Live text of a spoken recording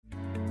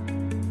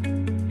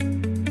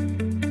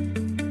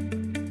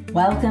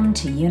Welcome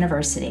to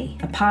University,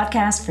 a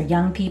podcast for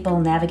young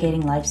people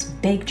navigating life's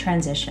big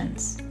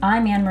transitions.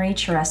 I'm Anne-Marie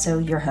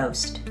Cheresso, your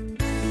host.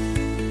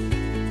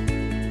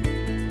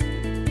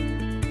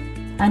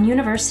 On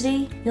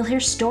University, you'll hear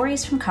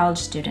stories from college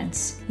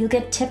students, you'll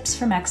get tips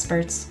from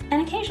experts,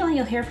 and occasionally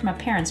you'll hear from a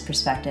parent's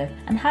perspective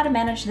on how to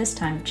manage this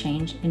time of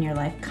change in your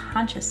life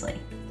consciously.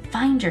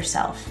 Find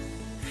yourself,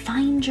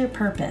 find your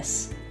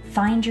purpose,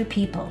 find your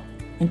people,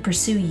 and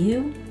pursue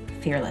you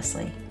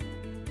fearlessly.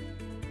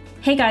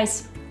 Hey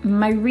guys,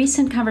 my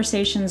recent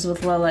conversations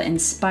with Lola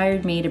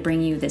inspired me to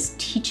bring you this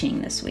teaching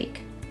this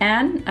week.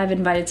 And I've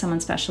invited someone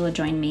special to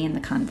join me in the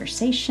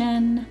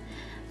conversation.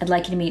 I'd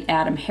like you to meet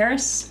Adam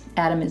Harris.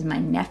 Adam is my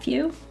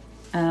nephew.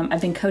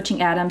 I've been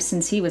coaching Adam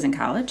since he was in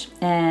college,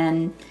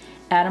 and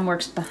Adam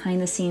works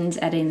behind the scenes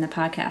editing the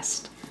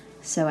podcast.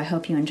 So I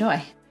hope you enjoy.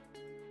 All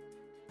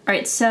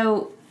right,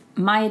 so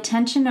my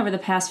attention over the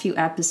past few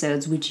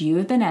episodes, which you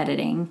have been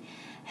editing,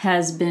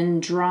 has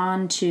been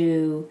drawn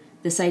to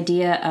this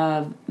idea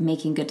of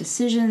making good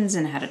decisions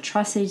and how to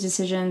trust these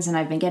decisions. And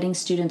I've been getting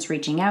students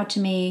reaching out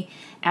to me,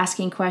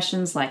 asking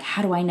questions like,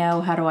 how do I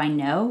know? How do I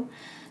know?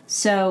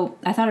 So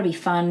I thought it'd be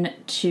fun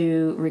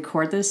to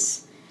record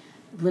this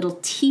little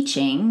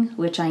teaching,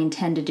 which I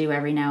intend to do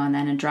every now and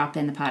then, and drop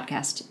in the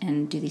podcast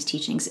and do these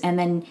teachings. And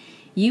then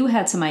you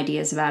had some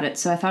ideas about it,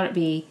 so I thought it'd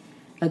be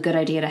a good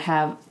idea to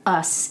have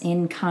us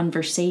in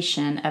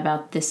conversation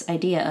about this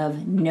idea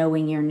of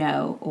knowing your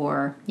no,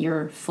 or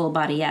your full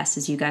body yes,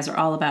 as you guys are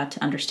all about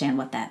to understand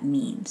what that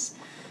means.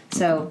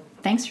 So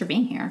thanks for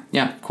being here.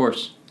 Yeah, of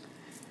course.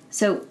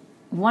 So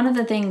one of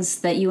the things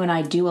that you and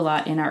I do a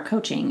lot in our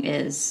coaching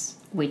is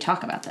we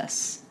talk about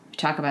this. We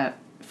talk about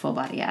full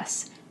body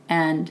yes.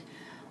 And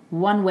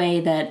one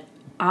way that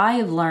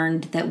I've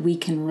learned that we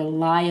can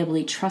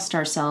reliably trust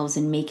ourselves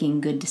in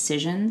making good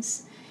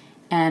decisions,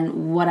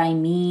 and what I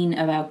mean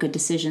about good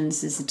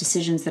decisions is the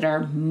decisions that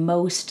are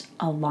most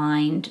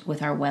aligned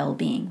with our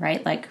well-being,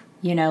 right? Like,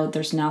 you know,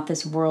 there's not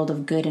this world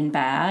of good and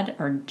bad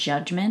or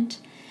judgment,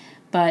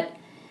 but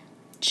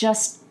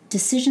just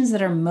decisions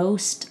that are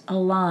most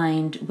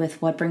aligned with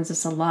what brings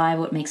us alive,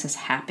 what makes us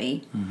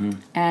happy. Mm-hmm.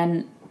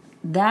 And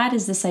that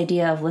is this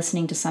idea of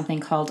listening to something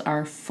called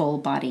our full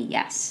body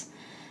yes.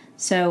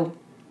 So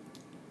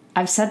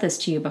I've said this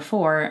to you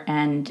before,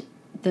 and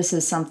this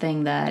is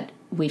something that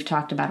we've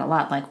talked about a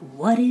lot. Like,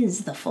 what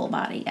is the full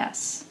body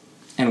yes?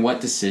 And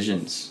what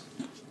decisions?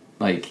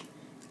 Like,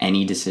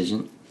 any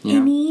decision?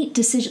 Any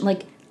decision,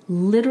 like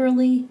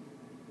literally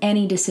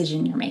any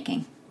decision you're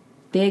making,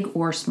 big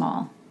or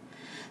small.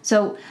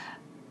 So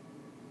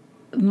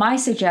my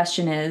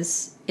suggestion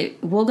is,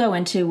 we'll go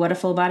into what a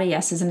full body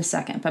yes is in a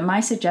second, but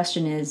my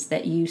suggestion is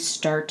that you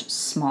start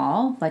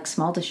small, like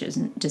small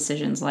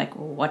decisions like,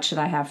 what should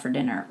I have for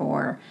dinner?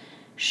 Or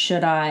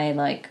should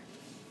I,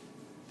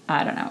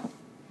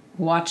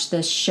 watch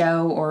this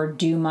show or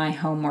do my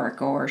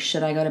homework? Or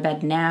should I go to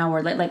bed now?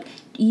 Or like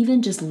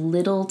even just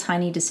little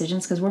tiny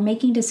decisions, because we're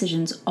making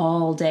decisions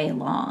all day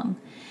long.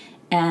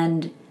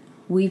 And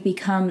we've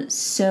become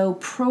so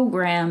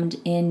programmed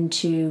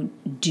into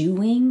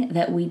doing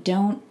that we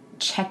don't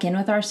check in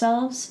with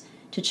ourselves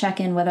to check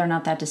in whether or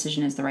not that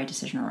decision is the right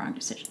decision or wrong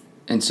decision.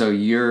 And so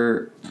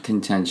your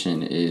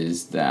contention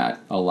is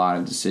that a lot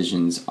of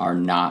decisions are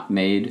not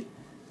made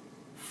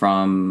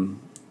from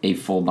a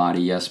full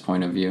body yes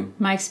point of view?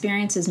 My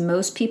experience is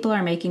most people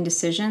are making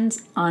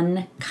decisions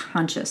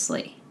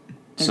unconsciously.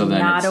 They're so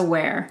not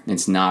aware.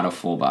 It's not a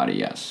full body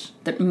yes.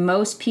 That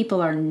most people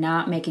are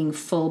not making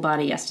full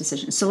body yes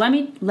decisions. So let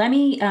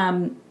me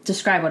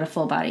describe what a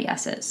full body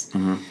yes is.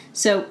 Mm-hmm.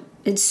 So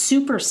it's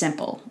super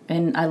simple,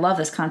 and I love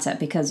this concept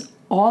because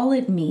all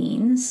it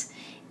means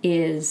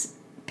is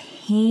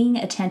paying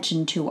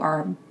attention to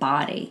our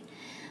body.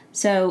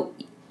 So,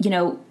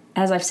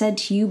 as I've said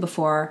to you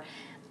before,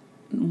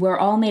 we're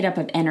all made up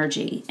of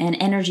energy, and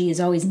energy is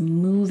always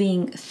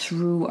moving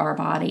through our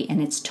body,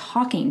 and it's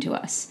talking to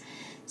us.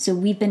 So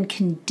we've been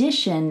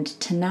conditioned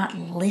to not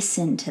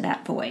listen to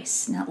that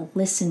voice, not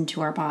listen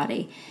to our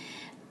body.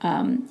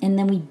 And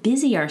then we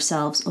busy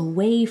ourselves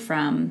away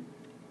from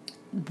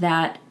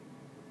that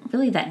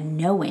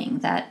knowing,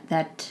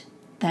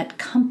 that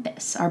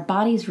compass. Our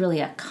body's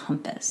really a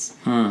compass.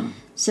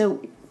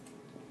 So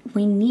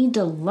we need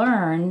to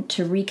learn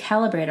to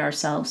recalibrate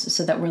ourselves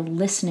so that we're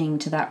listening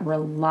to that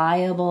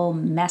reliable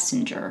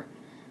messenger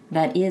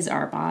that is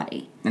our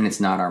body. And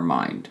it's not our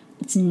mind.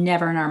 It's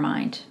never in our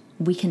mind.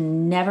 We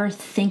can never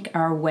think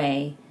our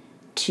way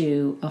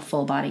to a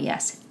full body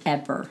yes,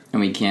 ever. And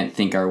we can't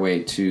think our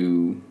way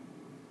to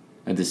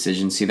a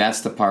decision. See, that's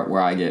the part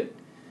where I get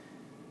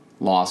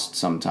lost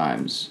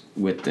sometimes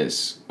with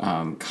this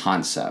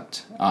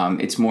concept.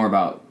 It's more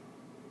about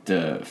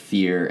the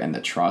fear and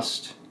the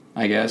trust,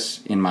 I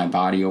guess, in my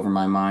body over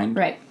my mind.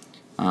 Right.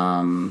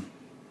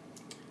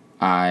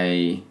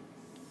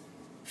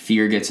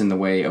 Fear gets in the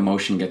way,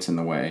 emotion gets in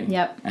the way.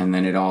 Yep. And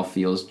then it all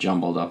feels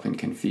jumbled up and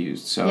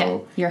confused. So yeah,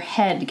 your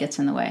head gets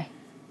in the way.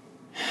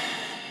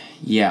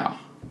 Yeah.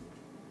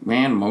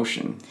 Man,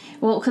 emotion.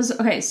 Well,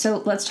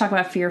 so let's talk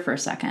about fear for a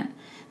second.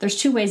 there's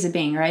two ways of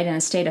being, right? In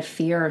a state of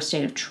fear or a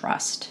state of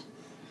trust.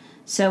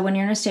 So when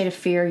you're in a state of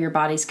fear, your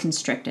body's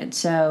constricted.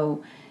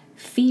 So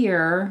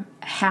fear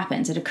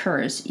happens, it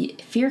occurs.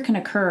 Fear can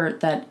occur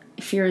that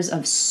fear is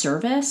of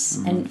service,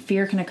 and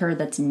fear can occur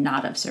that's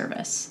not of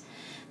service.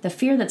 The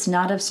fear that's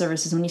not of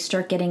service is when you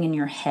start getting in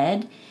your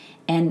head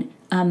and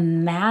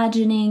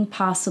imagining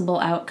possible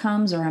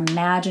outcomes or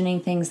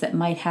imagining things that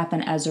might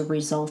happen as a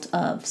result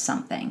of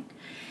something,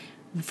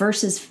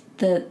 versus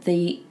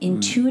the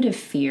intuitive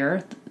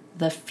fear,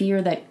 the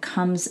fear that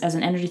comes as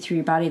an energy through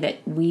your body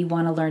that we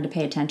want to learn to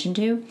pay attention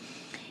to,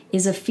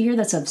 is a fear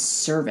that's of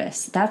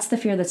service. That's the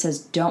fear that says,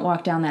 don't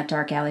walk down that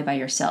dark alley by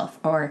yourself,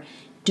 or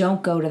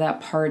don't go to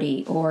that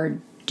party, or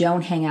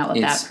don't hang out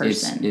with that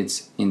person.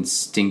 It's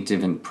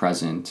instinctive and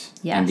present.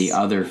 Yes. And the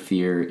other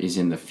fear is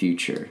in the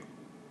future.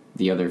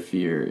 The other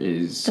fear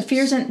is... The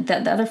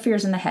other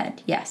fear's in the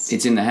head, yes.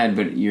 It's in the head,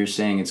 but you're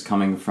saying it's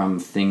coming from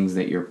things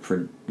that you're...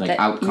 that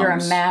outcomes. You're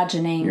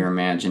imagining. You're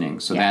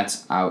imagining. So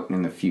that's out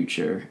in the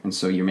future. And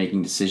so you're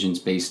making decisions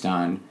based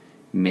on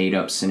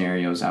made-up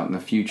scenarios out in the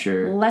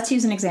future. Let's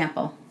use an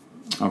example.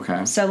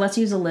 Okay. So let's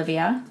use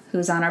Olivia,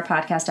 who's on our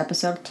podcast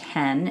episode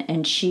 10,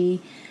 and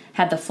she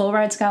had the full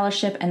ride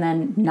scholarship and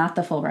then not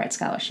the full ride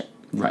scholarship.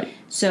 Right.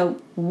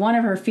 So one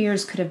of her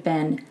fears could have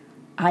been,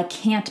 I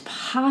can't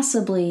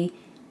possibly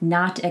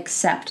not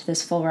accept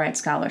this full ride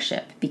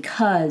scholarship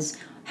because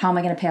how am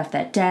I going to pay off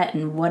that debt?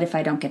 And what if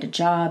I don't get a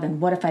job? And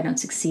what if I don't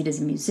succeed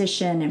as a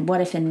musician? And what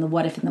if and the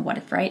what if and the what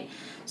if, right?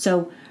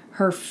 So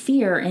her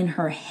fear in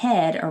her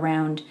head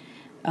around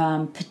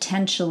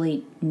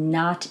potentially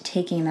not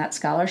taking that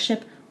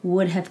scholarship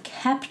would have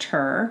kept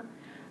her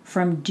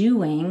from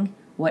doing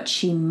what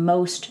she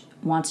most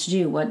wants to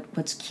do,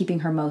 what's keeping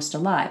her most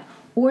alive.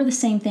 Or the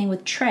same thing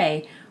with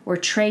Trey, where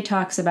Trey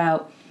talks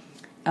about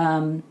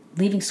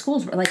leaving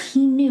schools. Like,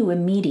 he knew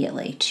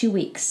immediately, 2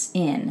 weeks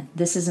in,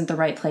 this isn't the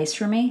right place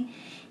for me.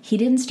 He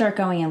didn't start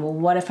going in, well,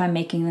 what if I'm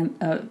making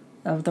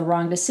the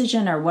wrong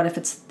decision, or what if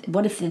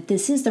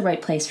this is the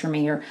right place for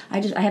me, or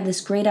I have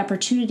this great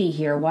opportunity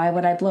here, why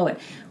would I blow it?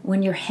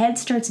 When your head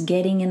starts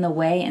getting in the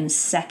way and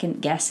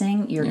second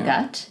guessing your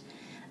gut,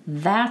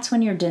 that's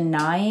when you're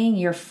denying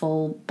your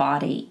full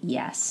body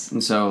yes.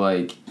 And so,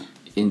 like,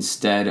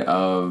 instead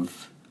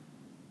of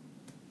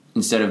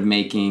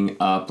making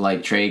up,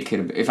 like, Trey could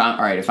have, if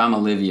I'm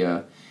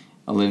Olivia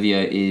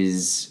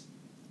is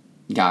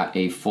got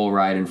a full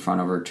ride in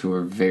front of her to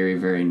a very,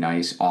 very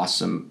nice,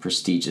 awesome,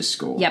 prestigious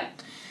school.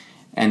 Yep.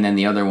 And then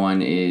the other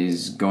one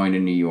is going to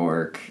New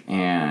York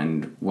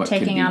and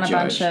taking out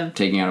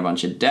a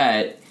bunch of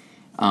debt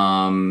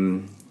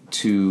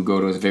to go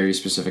to a very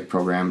specific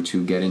program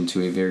to get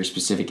into a very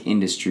specific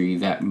industry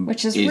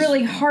which is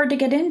really hard to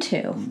get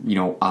into. You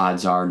know,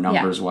 odds are,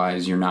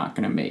 numbers-wise, you're not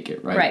going to make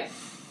it, right? Right.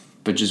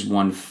 But just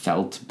one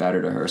felt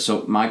better to her.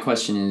 So my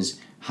question is,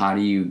 how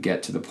do you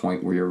get to the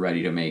point where you're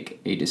ready to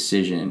make a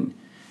decision?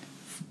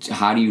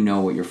 How do you know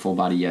what your full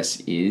body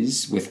yes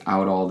is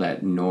without all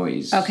that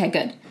noise? Okay,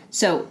 good.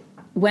 So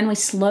when we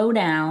slow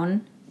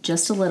down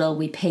just a little,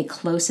 we pay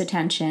close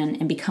attention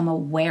and become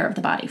aware of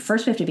the body.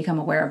 First, we have to become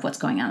aware of what's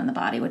going on in the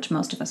body, which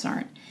most of us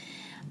aren't.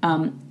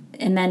 And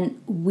then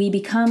we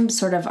become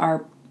sort of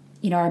our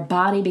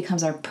body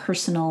becomes our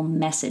personal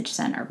message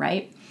center,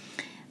 right?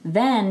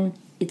 Then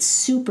it's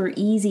super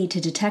easy to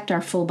detect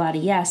our full body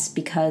yes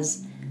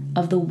because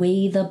of the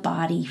way the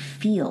body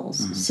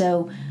feels. Mm-hmm.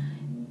 So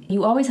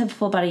you always have a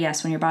full body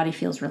yes when your body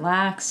feels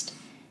relaxed,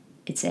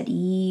 it's at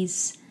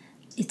ease,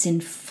 it's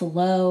in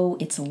flow,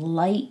 it's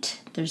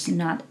light, there's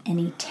not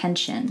any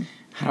tension.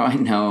 How do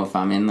I know if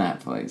I'm in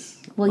that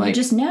place? Well, you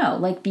just know.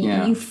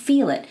 You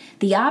feel it.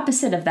 The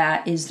opposite of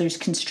that is there's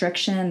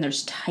constriction,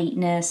 there's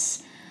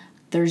tightness,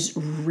 there's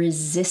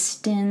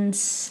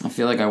resistance. I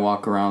feel like I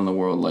walk around the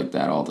world like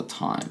that all the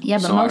time. Yeah,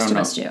 but most of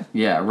us do.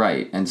 Yeah,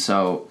 right. And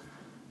so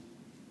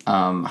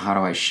how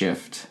do I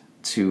shift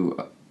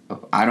to...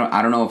 I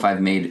don't know if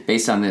I've made...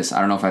 Based on this, I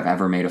don't know if I've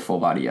ever made a full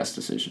body yes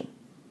decision.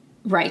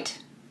 Right.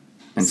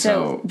 And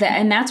so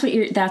that's what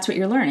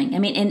you're learning. I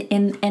mean,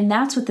 and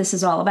that's what this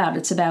is all about.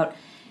 It's about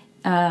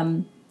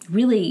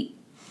really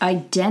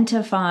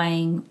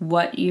identifying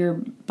what your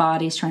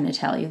body's trying to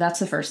tell you. That's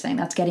the first thing.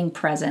 That's getting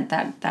present.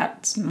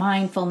 That's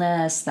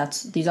mindfulness.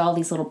 That's all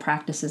these little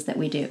practices that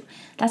we do.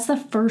 That's the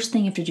first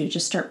thing you have to do.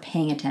 Just start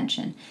paying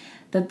attention.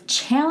 The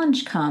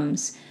challenge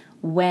comes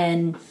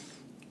when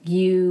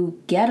you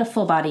get a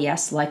full body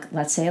yes, like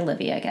let's say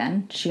Olivia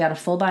again. She got a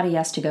full body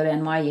yes to go to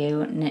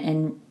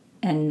NYU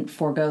and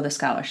forego the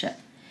scholarship.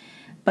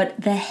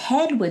 But the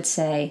head would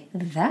say,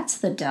 that's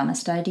the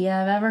dumbest idea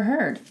I've ever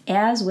heard,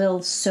 as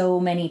will so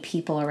many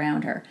people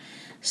around her.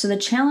 So the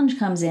challenge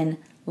comes in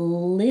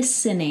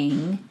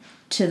listening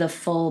to the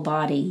full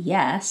body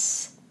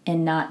yes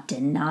and not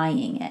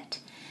denying it.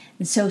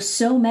 And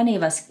so many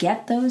of us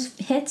get those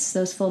hits,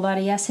 those full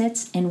body yes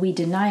hits, and we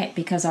deny it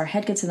because our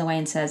head gets in the way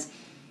and says,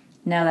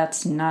 no,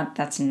 that's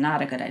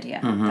not a good idea.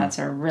 Mm-hmm. That's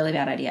a really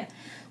bad idea.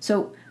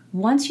 So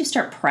once you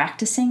start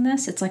practicing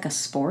this, it's like a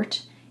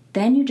sport.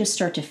 Then you just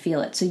start to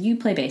feel it. So you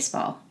play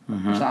baseball or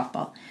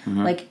softball.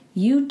 Mm-hmm. Like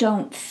you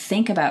don't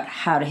think about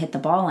how to hit the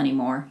ball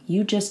anymore.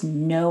 You just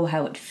know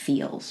how it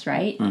feels,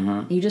 right?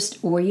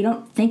 You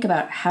don't think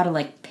about how to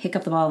like pick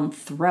up the ball and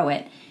throw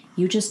it.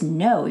 You just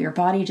know. Your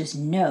body just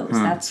knows.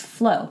 That's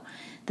flow.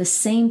 The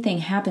same thing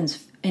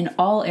happens in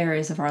all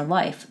areas of our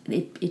life.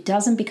 It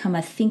doesn't become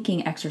a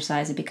thinking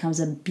exercise. It becomes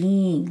a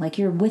being. Like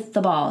you're with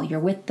the ball. You're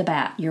with the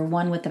bat. You're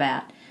one with the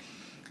bat.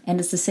 And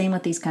it's the same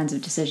with these kinds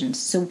of decisions.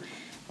 So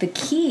the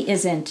key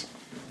isn't,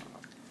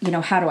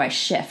 how do I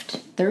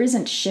shift? There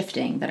isn't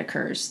shifting that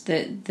occurs.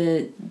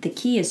 The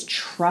key is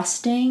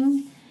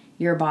trusting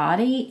your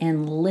body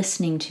and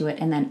listening to it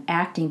and then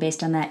acting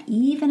based on that,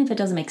 even if it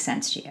doesn't make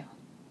sense to you.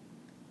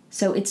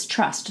 So it's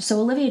trust. So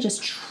Olivia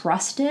just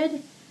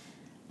trusted,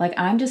 like,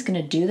 I'm just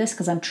going to do this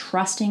because I'm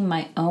trusting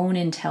my own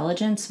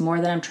intelligence more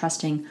than I'm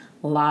trusting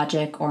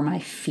logic or my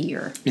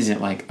fear. Is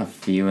it like a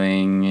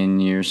feeling in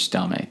your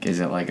stomach? Is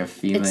it like a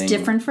feeling? It's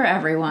different for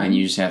everyone. And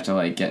you just have to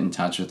like get in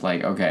touch with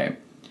like, okay,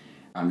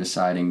 I'm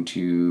deciding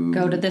to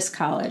go to this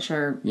college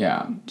or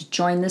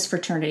join this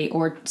fraternity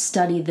or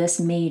study this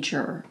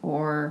major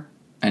or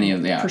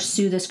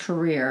pursue this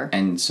career.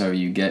 And so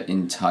you get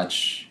in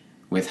touch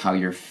with how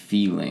you're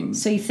feeling.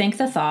 So you think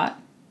the thought.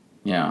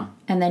 Yeah.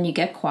 And then you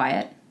get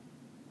quiet.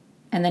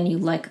 And then you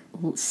like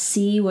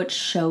see what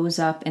shows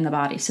up in the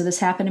body. So this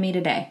happened to me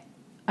today.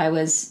 I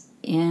was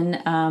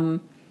in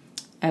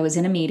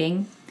a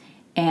meeting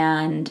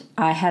and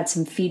I had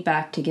some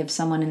feedback to give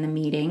someone in the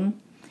meeting.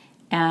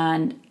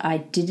 And I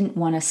didn't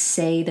want to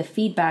say the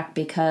feedback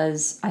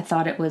because I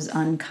thought it was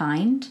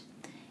unkind.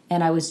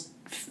 And I was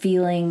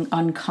feeling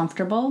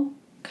uncomfortable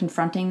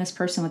confronting this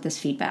person with this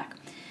feedback.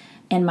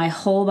 And my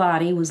whole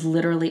body was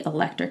literally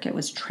electric. It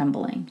was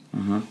trembling.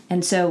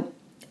 And so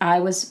I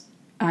was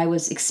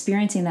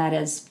experiencing that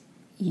as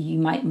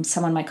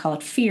someone might call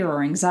it fear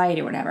or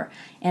anxiety or whatever.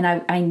 And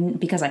I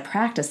because I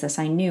practiced this,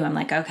 I knew, I'm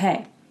like,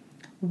 okay,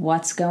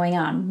 what's going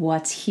on?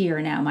 What's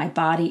here now? My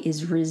body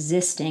is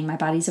resisting. My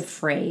body's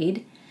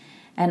afraid.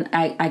 And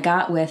I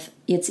got with,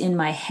 it's in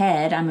my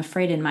head. I'm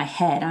afraid in my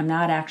head. I'm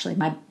not actually,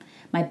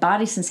 my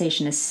body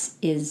sensation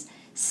is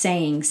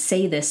saying,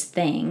 say this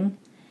thing.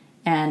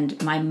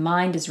 And my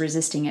mind is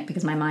resisting it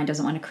because my mind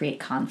doesn't want to create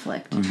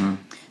conflict.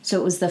 So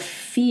it was the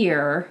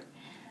fear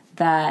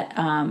that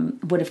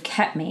would have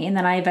kept me. And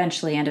then I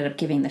eventually ended up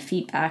giving the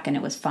feedback and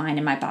it was fine.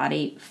 And my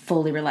body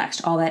fully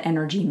relaxed. All that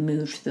energy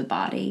moved through the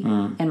body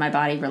and my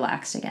body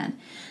relaxed again.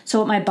 So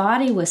what my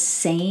body was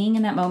saying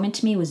in that moment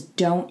to me was,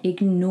 don't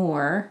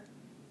ignore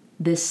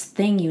this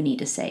thing you need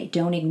to say.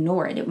 Don't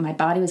ignore it. My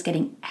body was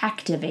getting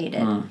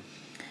activated.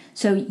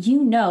 So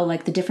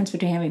like the difference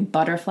between having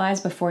butterflies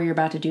before you're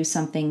about to do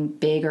something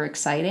big or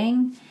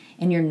exciting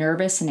and you're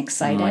nervous and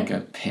excited. And like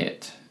a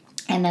pit.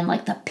 And then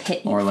like the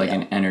pit or like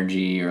an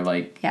energy or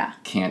like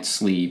can't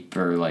sleep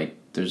or like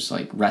there's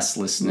like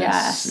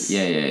restlessness. Yes.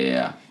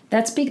 Yeah.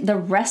 That's big. The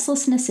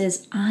restlessness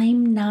is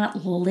I'm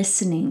not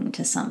listening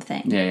to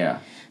something. Yeah.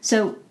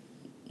 So,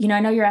 I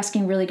know you're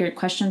asking really great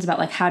questions about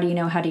like how do you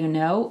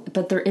know,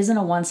 but there isn't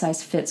a one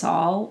size fits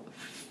all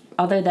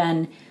other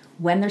than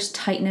when there's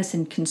tightness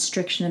and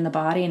constriction in the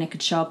body, and it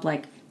could show up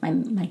like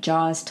my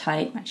jaw is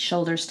tight, my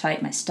shoulder's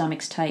tight, my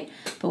stomach's tight.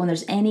 But when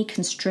there's any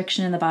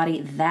constriction in the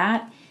body,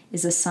 that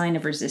is a sign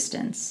of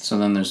resistance. So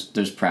then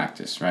there's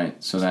practice,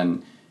 right? So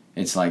then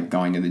it's like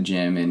going to the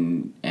gym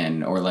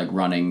and or like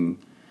running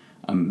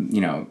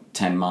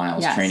 10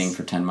 miles, training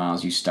for 10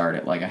 miles. You start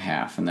at like a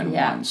half and then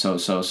one.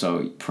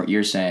 So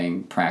you're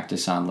saying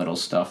practice on little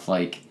stuff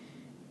like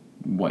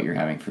what you're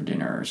having for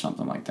dinner or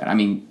something like that. I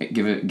mean,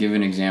 give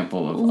an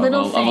example of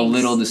a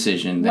little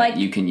decision that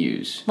you can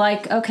use.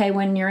 Like, okay,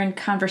 when you're in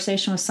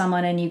conversation with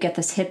someone and you get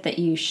this hit that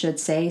you should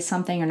say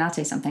something or not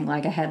say something,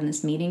 like I had in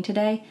this meeting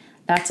today,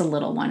 that's a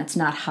little one. It's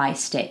not high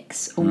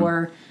stakes.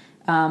 Or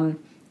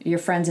your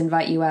friends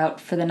invite you out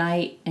for the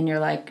night and you're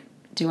like,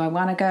 do I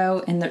want to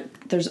go? And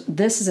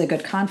this is a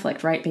good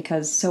conflict, right?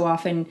 Because so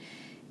often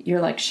you're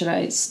like, should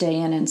I stay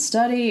in and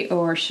study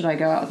or should I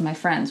go out with my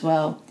friends?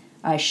 Well,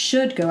 I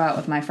should go out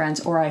with my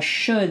friends or I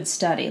should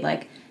study.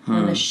 Like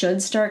when the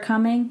should start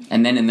coming.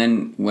 And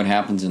then what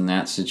happens in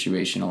that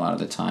situation a lot of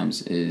the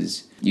times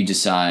is you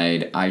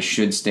decide I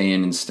should stay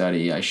in and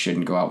study. I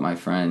shouldn't go out with my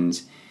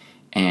friends.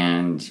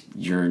 And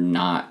you're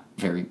not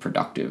very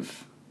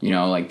productive,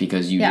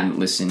 because you didn't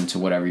listen to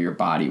whatever your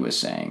body was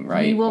saying,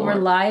 right? You will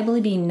reliably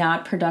be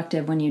not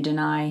productive when you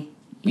deny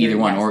either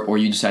one, or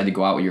you decide to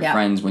go out with your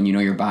friends when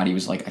your body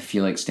was like, I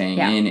feel like staying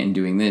in and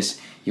doing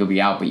this. You'll be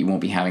out, but you won't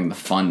be having the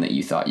fun that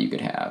you thought you could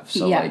have.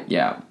 So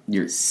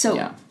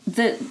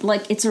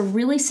it's a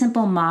really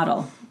simple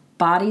model.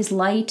 Body's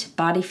light,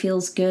 body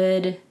feels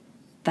good.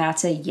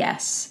 That's a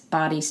yes.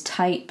 Body's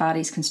tight,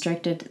 body's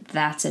constricted,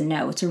 that's a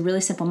no. It's a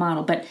really simple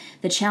model, but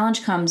the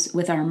challenge comes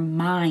with our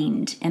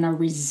mind and our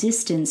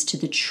resistance to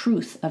the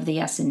truth of the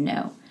yes and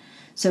no.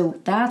 So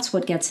that's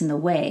what gets in the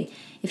way.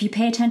 If you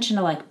pay attention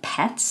to like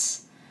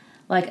pets,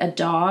 like a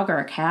dog or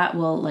a cat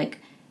will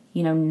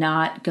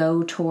not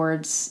go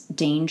towards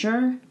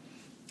danger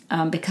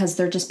because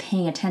they're just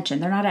paying attention.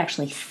 They're not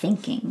actually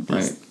thinking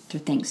these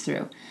things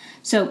through.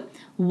 So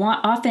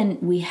Often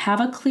we have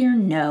a clear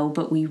no,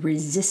 but we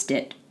resist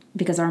it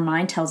because our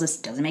mind tells us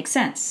it doesn't make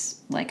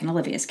sense, like in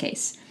Olivia's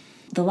case.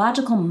 The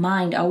logical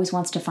mind always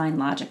wants to find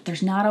logic.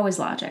 There's not always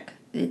logic.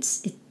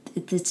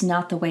 It's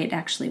not the way it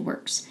actually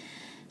works.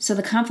 So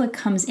the conflict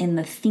comes in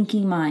the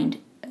thinking mind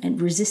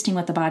and resisting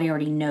what the body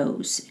already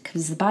knows,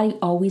 because the body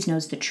always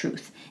knows the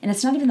truth. And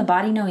it's not even the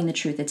body knowing the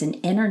truth. It's an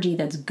energy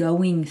that's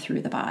going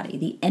through the body.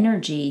 The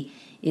energy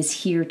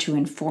is here to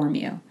inform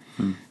you.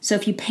 So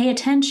if you pay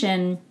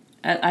attention,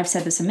 I've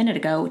said this a minute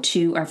ago,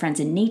 to our friends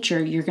in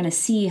nature, you're going to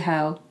see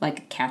how,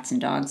 like cats and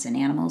dogs and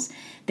animals,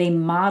 they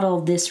model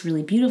this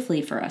really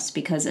beautifully for us,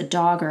 because a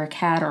dog or a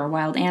cat or a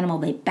wild animal,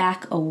 they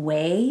back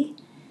away,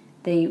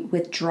 they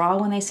withdraw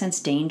when they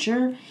sense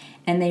danger,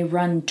 and they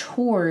run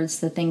towards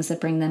the things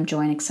that bring them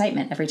joy and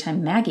excitement. Every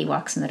time Maggie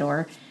walks in the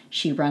door,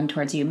 she runs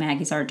towards you.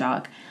 Maggie's our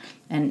dog,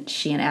 and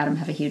she and Adam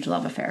have a huge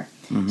love affair.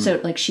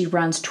 So, like, she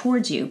runs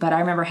towards you. But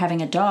I remember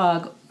having a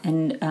dog,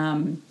 and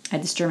I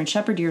had this German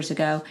Shepherd years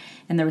ago,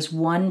 and there was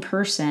one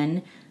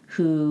person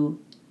who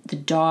the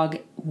dog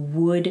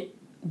would,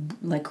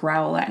 like,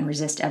 growl at and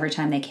resist every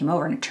time they came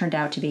over, and it turned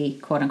out to be,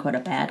 quote-unquote, a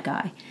bad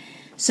guy.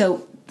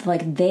 So,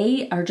 like,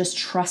 they are just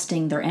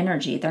trusting their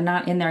energy. They're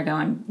not in there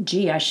going,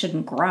 gee, I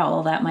shouldn't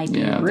growl. That might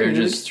be rude. Yeah, they're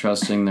just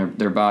trusting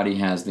their body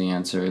has the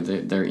answer.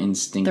 They're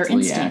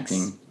instinctively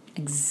acting.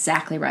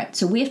 Exactly right.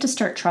 So we have to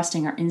start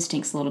trusting our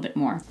instincts a little bit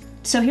more.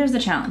 So here's the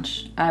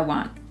challenge I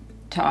want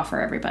to offer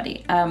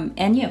everybody,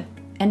 and you,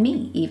 and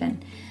me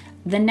even.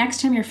 The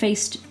next time you're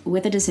faced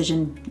with a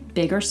decision,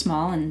 big or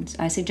small, and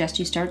I suggest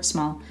you start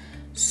small,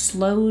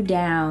 slow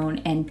down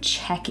and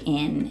check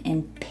in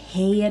and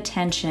pay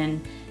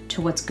attention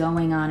to what's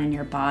going on in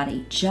your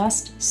body.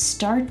 Just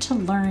start to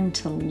learn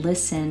to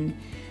listen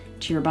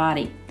to your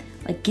body.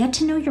 Like, get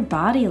to know your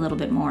body a little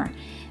bit more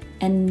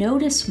and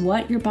notice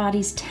what your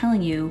body's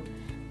telling you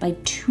by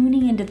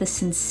tuning into the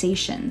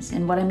sensations.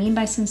 And what I mean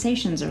by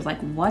sensations are like,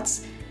 what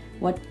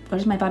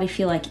does my body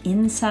feel like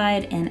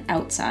inside and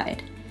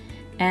outside?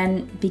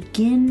 And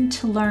begin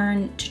to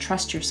learn to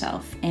trust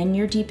yourself and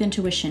your deep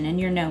intuition and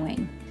your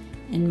knowing.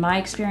 In my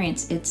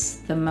experience, it's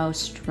the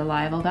most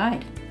reliable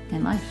guide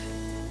in life.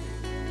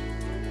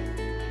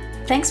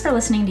 Thanks for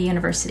listening to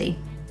University.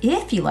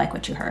 If you like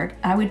what you heard,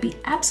 I would be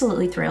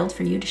absolutely thrilled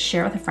for you to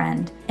share with a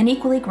friend, and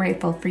equally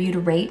grateful for you to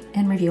rate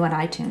and review on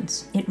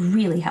iTunes. It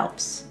really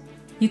helps.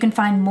 You can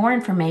find more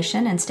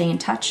information and stay in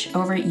touch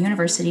over at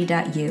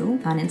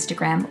university.u on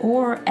Instagram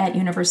or at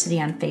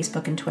University on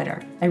Facebook and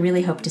Twitter. I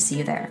really hope to see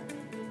you there.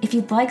 If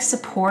you'd like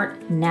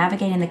support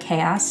navigating the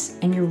chaos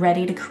and you're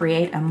ready to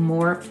create a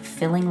more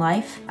fulfilling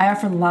life, I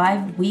offer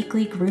live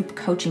weekly group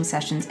coaching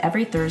sessions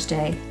every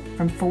Thursday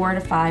from 4 to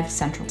 5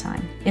 Central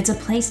Time. It's a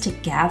place to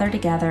gather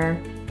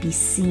together, be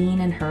seen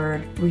and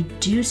heard,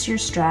 reduce your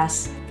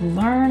stress,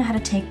 learn how to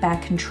take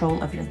back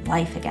control of your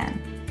life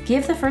again.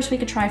 Give the first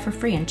week a try for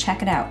free and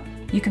check it out.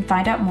 You can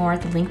find out more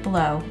at the link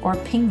below or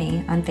ping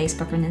me on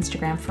Facebook and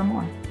Instagram for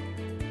more.